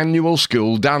play at the annual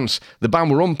school dance. The band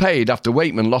were unpaid after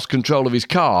Wakeman lost control of his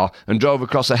car and drove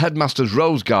across a headmaster's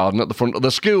rose garden at the front of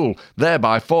the school,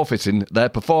 thereby forfeiting their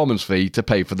performance fee to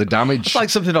pay for the damage. It's like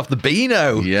something off the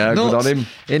Beano. Yeah, good Nuts. on him.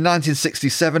 In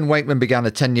 1967, Wakeman began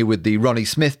a tenure with the Ronnie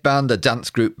Smith Band, a dance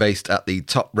group based at the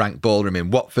Top Rank Ballroom in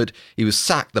Watford. He was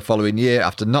sacked the following year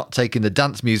after not taking the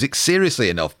dance music seriously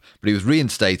enough, but he was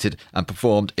reinstated and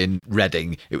performed in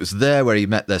Reading. It was there where he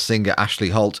met their singer Ashley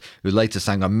Holt, who later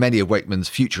sang on many of Wakeman's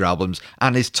future albums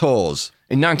and his tours.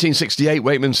 In 1968,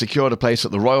 Wakeman secured a place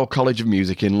at the Royal College of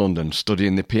Music in London,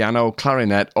 studying the piano,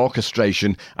 clarinet,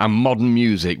 orchestration and modern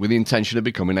music with the intention of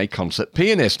becoming a concert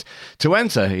pianist. To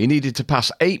enter, he needed to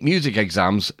pass 8 music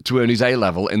exams to earn his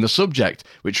A-level in the subject,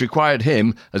 which required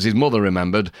him, as his mother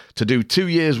remembered, to do 2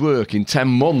 years' work in 10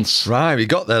 months. Right, he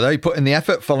got there though. He put in the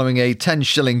effort following a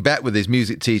 10-shilling bet with his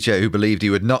music teacher who believed he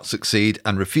would not succeed,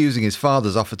 and refusing his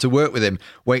father's offer to work with him.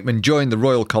 Wakeman joined the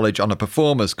Royal College on a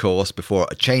performers course before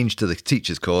a change to the teacher's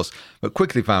course, but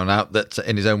quickly found out that,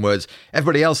 in his own words,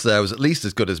 everybody else there was at least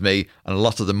as good as me, and a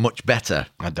lot of them much better.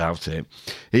 I doubt it.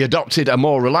 He adopted a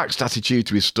more relaxed attitude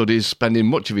to his studies, spending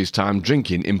much of his time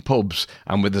drinking in pubs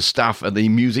and with the staff at the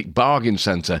Music Bargain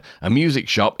Centre, a music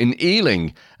shop in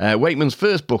Ealing. Wakeman's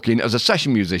first booking as a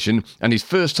session musician and his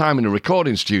first time in a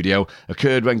recording studio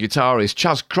occurred when guitarist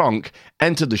Chaz Cronk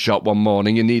entered the shop one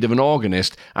morning in need of an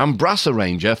organist and brass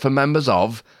arranger for members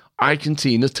of Ike and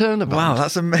Tina Turner Band. Wow,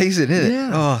 that's amazing, isn't it?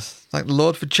 Yeah. Oh, Thank the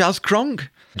Lord for Chaz Kronk.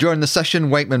 During the session,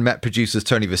 Wakeman met producers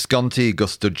Tony Visconti,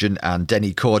 Gus Dudgeon and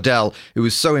Denny Cordell, who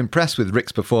was so impressed with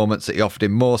Rick's performance that he offered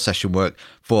him more session work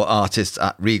for artists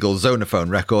at Regal Zonophone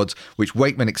Records, which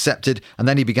Wakeman accepted, and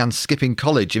then he began skipping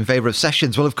college in favour of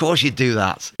sessions. Well, of course you'd do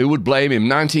that. Who would blame him?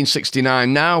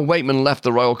 1969 now, Wakeman left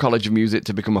the Royal College of Music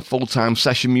to become a full-time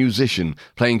session musician,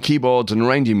 playing keyboards and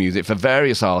arranging music for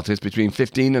various artists between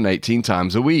 15 and 18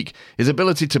 times a week. His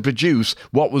ability to produce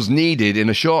what was needed in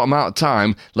a short amount of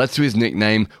time led to his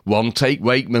nickname, One Take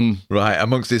Wakeman. Right,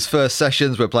 amongst his first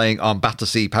sessions were playing on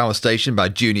Battersea Power Station by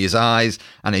Junior's Eyes,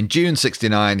 and in June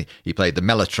 69 he played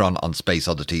the Mellotron on Space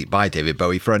Oddity by David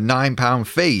Bowie for a £9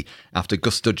 fee after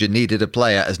Gus Dudgeon needed a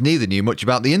player as neither knew much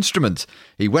about the instrument.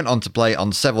 He went on to play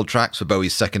on several tracks for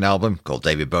Bowie's second album, called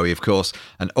David Bowie of course,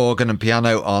 and organ and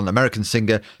piano on American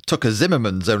singer Tucker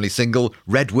Zimmerman's only single,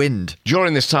 Red Wind.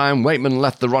 During this time, Wakeman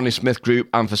left the Ronnie Smith Group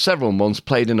and for several months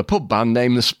played in a pub band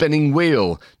named The Spinning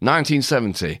Wheel,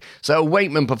 1970. So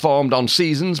Wakeman performed on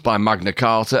Seasons by Magna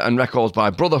Carta and records by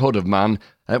Brotherhood of Man,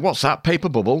 what's that? Paper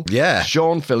Bubble? Yeah.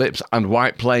 Sean Phillips and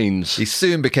White Plains. He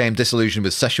soon became disillusioned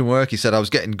with session work. He said, I was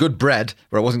getting good bread,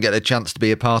 but I wasn't getting a chance to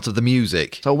be a part of the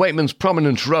music. So Wakeman's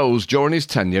prominence rose during his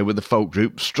tenure with the folk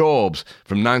group Strawbs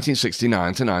from 1969 to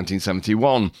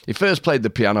 1971. He first played the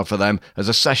piano for them as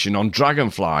a session on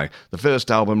Dragonfly, the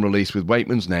first album released with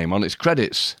Wakeman's name on its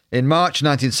credits. In March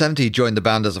 1970, he joined the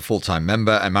band as a full-time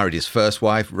member and married his first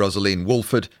wife, Rosaline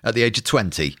Woolford, at the age of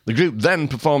 20. The group then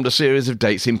performed a series of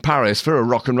dates in Paris for a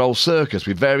rock and roll circus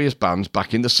with various bands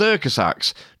backing the circus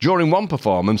acts. During one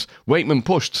performance, Wakeman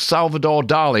pushed Salvador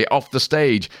Dali off the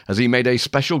stage as he made a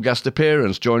special guest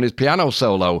appearance during his piano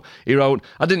solo. He wrote,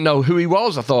 I didn't know who he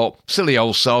was. I thought, silly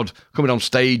old sod, coming on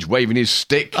stage waving his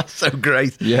stick. That's so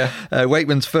great. Yeah.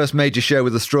 Wakeman's first major show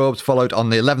with the Strawbs followed on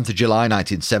the 11th of July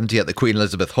 1970 at the Queen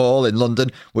Elizabeth Hall in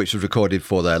London, which was recorded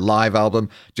for their live album,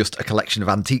 Just a Collection of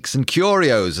Antiques and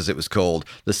Curios, as it was called.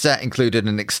 The set included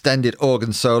an extended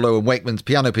organ solo and Wakeman's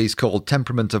piano piece called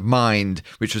Temperament of Mind,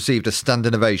 which received a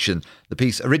standing ovation. The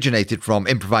piece originated from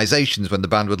improvisations when the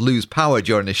band would lose power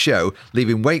during a show,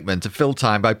 leaving Wakeman to fill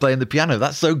time by playing the piano.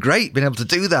 That's so great, being able to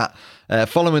do that.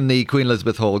 Following the Queen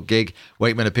Elizabeth Hall gig,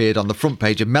 Wakeman appeared on the front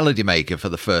page of Melody Maker for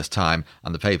the first time,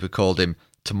 and the paper called him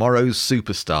Tomorrow's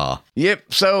Superstar.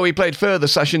 Yep, so he played further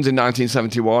sessions in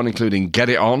 1971, including Get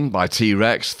It On by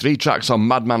T-Rex, 3 tracks on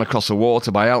Madman Across the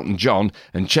Water by Elton John,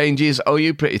 and Changes, Oh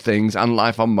You Pretty Things, and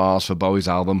Life on Mars for Bowie's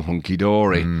album Hunky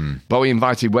Dory. Bowie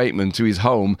invited Wakeman to his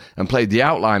home and played the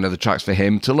outline of the tracks for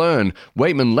him to learn.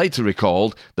 Wakeman later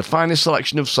recalled, the finest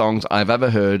selection of songs I've ever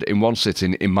heard in one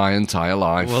sitting in my entire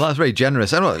life. Well, that's very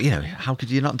generous. And, how could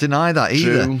you not deny that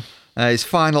either? True. His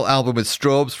final album with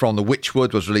Strawbs, From the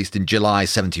Witchwood, was released in July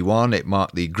 71. It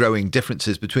marked the growing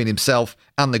differences between himself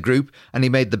and the group, and he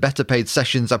made the better paid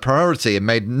sessions a priority and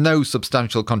made no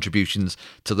substantial contributions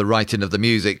to the writing of the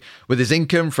music. With his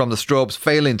income from the Strawbs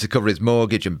failing to cover his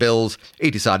mortgage and bills,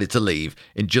 he decided to leave.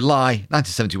 In July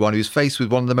 1971, he was faced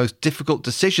with one of the most difficult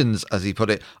decisions, as he put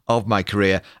it, of my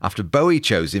career, after Bowie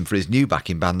chose him for his new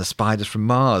backing band, The Spiders from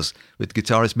Mars, with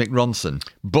guitarist Mick Ronson.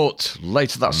 But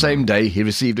later that same day, he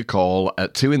received a call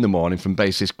at 2 in the morning from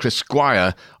bassist Chris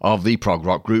Squire of the prog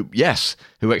rock group Yes,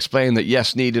 who explained that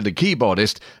Yes needed a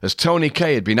keyboardist as Tony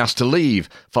Kaye had been asked to leave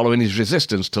following his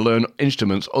resistance to learn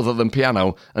instruments other than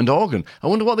piano and organ. I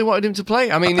wonder what they wanted him to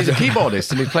play. I mean, he's a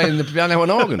keyboardist and he's playing the piano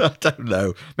and organ. I don't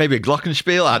know. Maybe a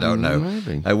glockenspiel? I don't know.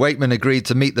 Maybe. Wakeman agreed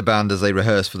to meet the band as they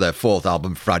rehearsed for their fourth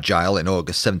album, Fragile, in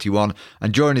August 71.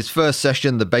 And during his first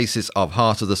session, the bases of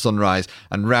Heart of the Sunrise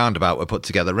and Roundabout were put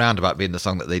together. Roundabout being the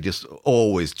song that they just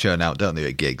always churn out, don't they,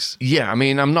 at gigs? Yeah, I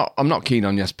mean, I'm not keen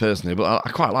on Yes personally, but I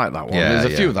quite like that one. Yeah,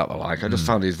 There's a few that I like. I just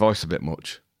found his voice a bit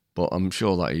much, but I'm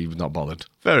sure that he was not bothered.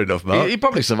 Fair enough, Mark. He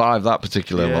probably survived that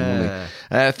particular one, wouldn't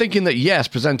he? Thinking that Yes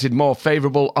presented more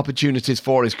favourable opportunities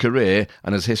for his career,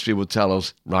 and as history would tell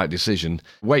us, right decision,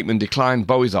 Wakeman declined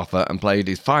Bowie's offer and played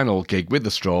his final gig with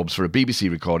the Strawbs for a BBC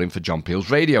recording for John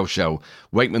Peel's radio show.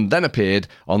 Wakeman then appeared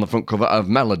on the front cover of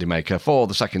Melody Maker for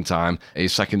the second time,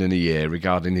 his second in a year,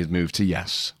 regarding his move to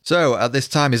Yes. So, at this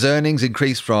time, his earnings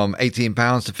increased from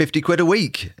 £18 to 50 quid a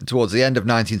week. And towards the end of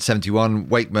 1971,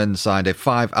 Wakeman signed a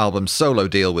 5-album solo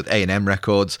deal with A&M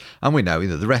Records, and we know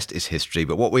the rest is history.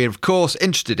 But what we're, of course,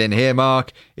 interested in here,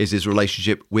 Mark, is his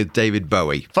relationship with David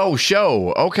Bowie. Faux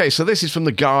show. Okay, so this is from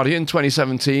The Guardian,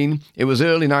 2017. It was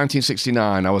early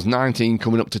 1969. I was 19,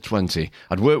 coming up to 20.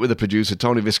 I'd worked with the producer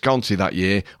Tony Visconti that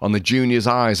year on the Junior's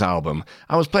Eyes album.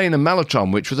 I was playing a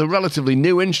mellotron, which was a relatively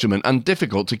new instrument and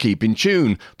difficult to keep in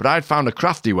tune, but I'd found a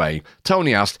crafty way.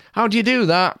 Tony asked, how do you do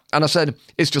that? And I said,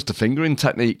 it's just a fingering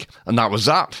technique. And that was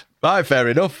that. Right, fair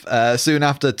enough. Soon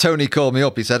after, Tony called me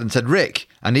up, he said, and said, Rick,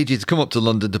 I need you to come up to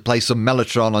London to play some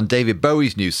Mellotron on David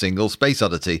Bowie's new single, Space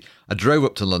Oddity. I drove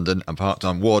up to London and parked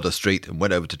on Wardour Street and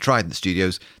went over to Trident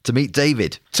Studios to meet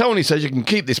David. Tony says you can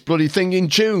keep this bloody thing in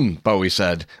tune, Bowie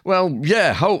said. Well,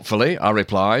 yeah, hopefully, I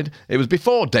replied. It was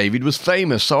before David was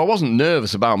famous, so I wasn't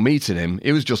nervous about meeting him.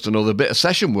 It was just another bit of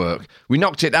session work. We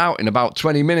knocked it out in about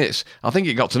 20 minutes. I think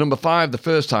it got to number 5 the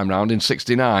first time round in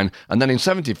 69, and then in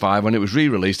 75, when it was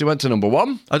re-released, it went to number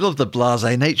 1. I love the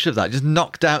blasé nature of that. Just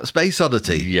knocked out Space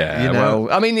Oddity. Yeah, you know?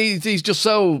 well, I mean, he's just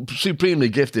so supremely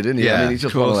gifted, isn't he? Yeah, I mean, he's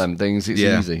just one of them things. It's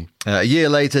easy. A year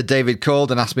later, David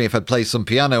called and asked me if I'd play some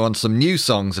piano on some new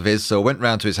songs of his, so I went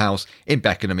round to his house in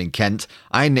Beckenham in Kent.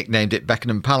 I nicknamed it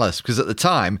Beckenham Palace because at the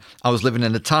time I was living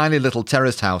in a tiny little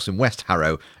terraced house in West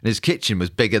Harrow and his kitchen was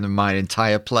bigger than my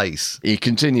entire place. He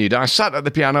continued, I sat at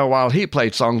the piano while he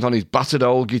played songs on his battered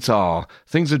old guitar.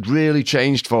 Things had really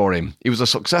changed for him. He was a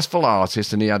successful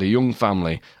artist and he had a young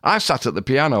family. I sat at the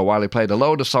piano while he played a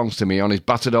load of songs to me on his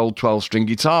battered old 12-string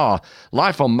guitar.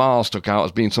 Life on Mars stuck out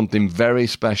as being something very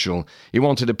special. He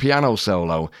wanted a piano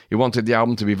solo. He wanted the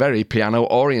album to be very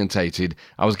piano-orientated.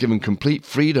 I was given complete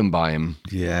freedom by him.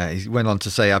 Yeah, he went on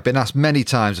to say, I've been asked many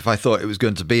times if I thought it was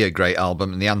going to be a great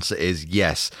album, and the answer is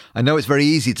yes. I know it's very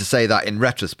easy to say that in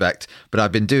retrospect, but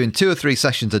I've been doing 2 or 3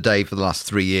 sessions a day for the last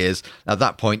 3 years. At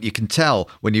that point, you can tell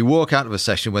when you walk out of a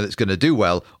session whether it's going to do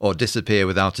well or disappear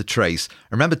without a trace.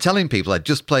 I remember telling people I'd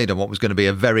just played on what was going to be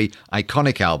a very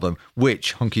iconic album,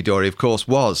 which Hunky Dory, of course,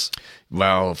 was.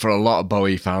 Well, for a lot of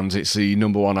Bowie fans, it's the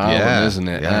number 1 album, isn't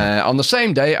it? Yeah. On the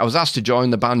same day, I was asked to join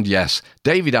the band Yes.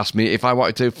 David asked me if I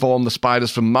wanted to form the Spiders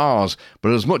from Mars,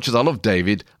 but as much as I love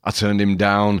David, I turned him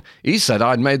down. He said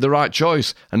I'd made the right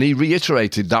choice, and he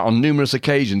reiterated that on numerous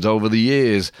occasions over the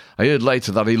years. I heard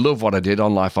later that he loved what I did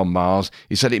on Life on Mars.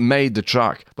 He said it made the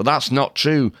track, but that's not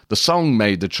true. The song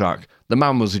made the track. The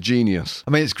man was a genius.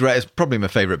 I mean, it's great. It's probably my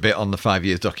favourite bit on the 5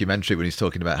 Years documentary when he's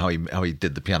talking about how he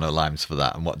did the piano limes for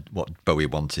that and what Bowie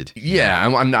wanted. Yeah,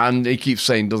 and he keeps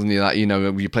saying, doesn't he, that, you know,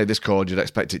 when you play this chord, you'd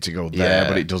expect it to go there,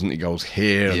 but it doesn't. It goes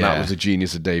here, and that was the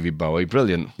genius of David Bowie.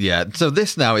 Brilliant. Yeah, so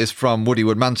this now is from Woody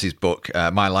Woodmansey's book,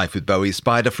 My Life with Bowie,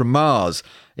 Spider from Mars.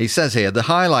 He says here, the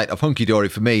highlight of Hunky Dory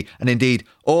for me, and indeed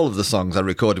all of the songs I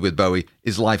recorded with Bowie,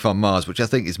 is Life on Mars, which I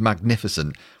think is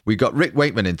magnificent. We got Rick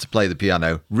Wakeman in to play the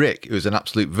piano. Rick, who was an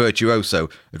absolute virtuoso,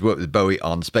 had worked with Bowie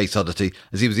on Space Oddity,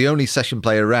 as he was the only session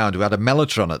player around who had a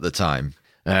Mellotron at the time.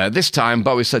 This time,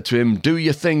 Bowie said to him, do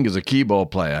your thing as a keyboard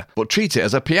player, but treat it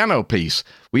as a piano piece.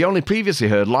 We only previously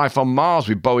heard Life on Mars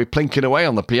with Bowie plinking away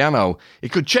on the piano. He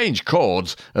could change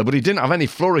chords, but he didn't have any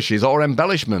flourishes or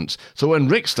embellishments, so when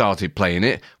Rick started playing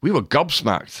it, we were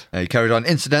gobsmacked. He carried on.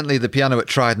 Incidentally, the piano at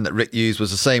Trident that Rick used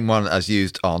was the same one as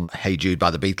used on Hey Jude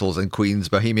by the Beatles and Queen's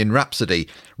Bohemian Rhapsody.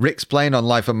 Rick's playing on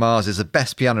Life on Mars is the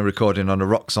best piano recording on a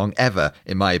rock song ever,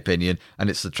 in my opinion, and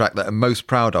it's the track that I'm most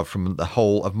proud of from the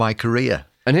whole of my career.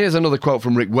 And here's another quote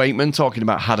from Rick Wakeman talking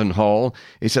about Haddon Hall.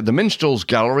 He said, the Minstrels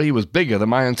Gallery was bigger than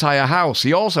my entire house.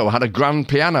 He also had a grand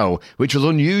piano, which was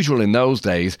unusual in those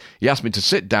days. He asked me to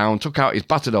sit down, took out his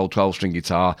battered old 12-string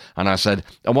guitar, and I said,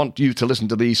 I want you to listen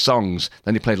to these songs.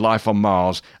 Then he played Life on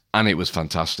Mars, and it was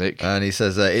fantastic. And he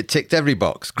says it ticked every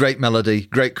box. Great melody,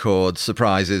 great chords,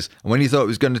 surprises. And when you thought it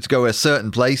was going to go a certain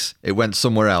place, it went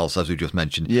somewhere else, as we just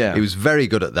mentioned. Yeah. He was very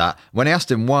good at that. When I asked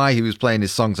him why he was playing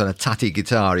his songs on a tatty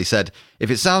guitar, he said,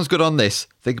 if it sounds good on this,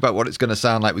 think about what it's going to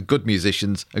sound like with good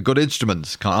musicians and good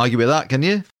instruments. Can't argue with that, can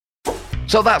you?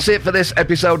 So that's it for this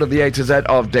episode of the A to Z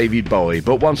of David Bowie.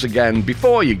 But once again,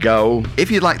 before you go, if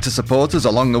you'd like to support us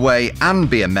along the way and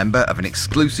be a member of an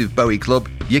exclusive Bowie club,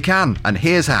 you can, and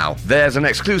here's how. There's an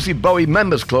exclusive Bowie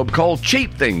members club called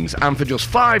Cheap Things, and for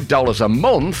just $5 a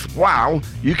month, wow,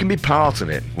 you can be part of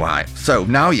it. Right, so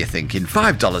now you're thinking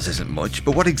 $5 isn't much,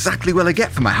 but what exactly will I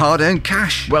get for my hard-earned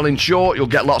cash? Well, in short, you'll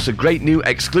get lots of great new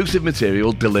exclusive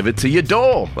material delivered to your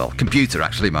door. Well, computer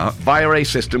actually, Mark. Via a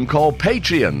system called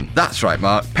Patreon. That's right,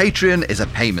 Mark. Patreon is a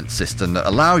payment system that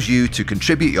allows you to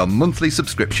contribute your monthly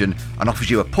subscription and offers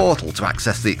you a portal to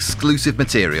access the exclusive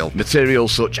material.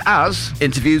 Materials such as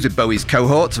interviews with Bowie's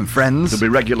cohorts and friends. There'll be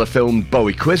regular filmed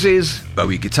Bowie quizzes,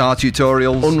 Bowie guitar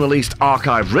tutorials, unreleased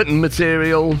archive written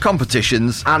material,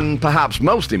 competitions, and perhaps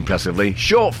most impressively,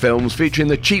 short films featuring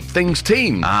the Cheap Things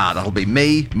team. That'll be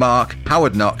me, Mark,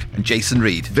 Howard Knock and Jason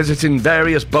Reed, visiting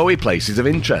various Bowie places of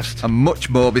interest. And much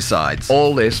more besides.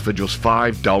 All this for just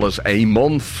 $5 a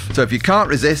month. So if you can't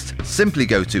resist, simply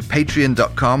go to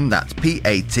patreon.com, that's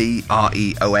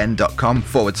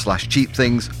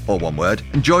patreon.com/cheapthings, or one word,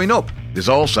 and join up. There's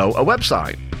also a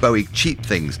website,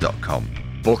 bowiecheapthings.com.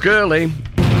 Book early.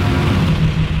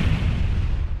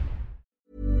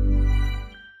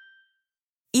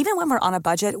 Even when we're on a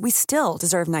budget, we still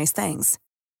deserve nice things.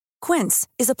 Quince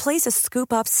is a place to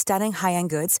scoop up stunning high-end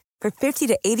goods for 50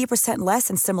 to 80% less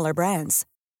than similar brands.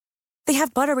 They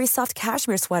have buttery soft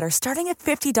cashmere sweaters starting at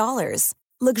 $50,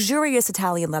 luxurious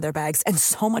Italian leather bags, and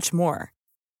so much more.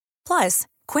 Plus,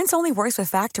 Quince only works with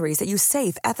factories that use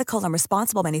safe, ethical, and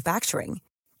responsible manufacturing.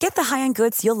 Get the high-end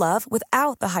goods you'll love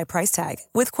without the high price tag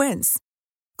with Quince.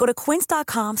 Go to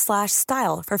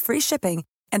quince.com/style for free shipping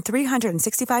and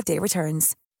 365-day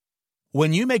returns.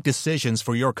 When you make decisions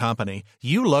for your company,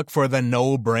 you look for the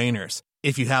no-brainers.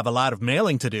 If you have a lot of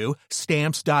mailing to do,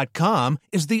 Stamps.com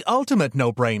is the ultimate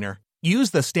no-brainer. Use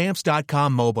the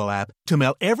Stamps.com mobile app to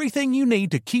mail everything you need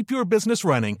to keep your business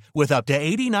running with up to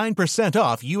 89%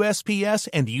 off USPS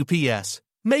and UPS.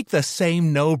 Make the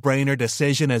same no-brainer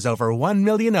decision as over 1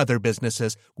 million other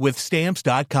businesses with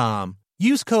Stamps.com.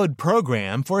 Use code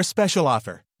PROGRAM for a special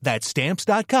offer. That's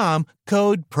Stamps.com,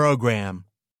 code PROGRAM.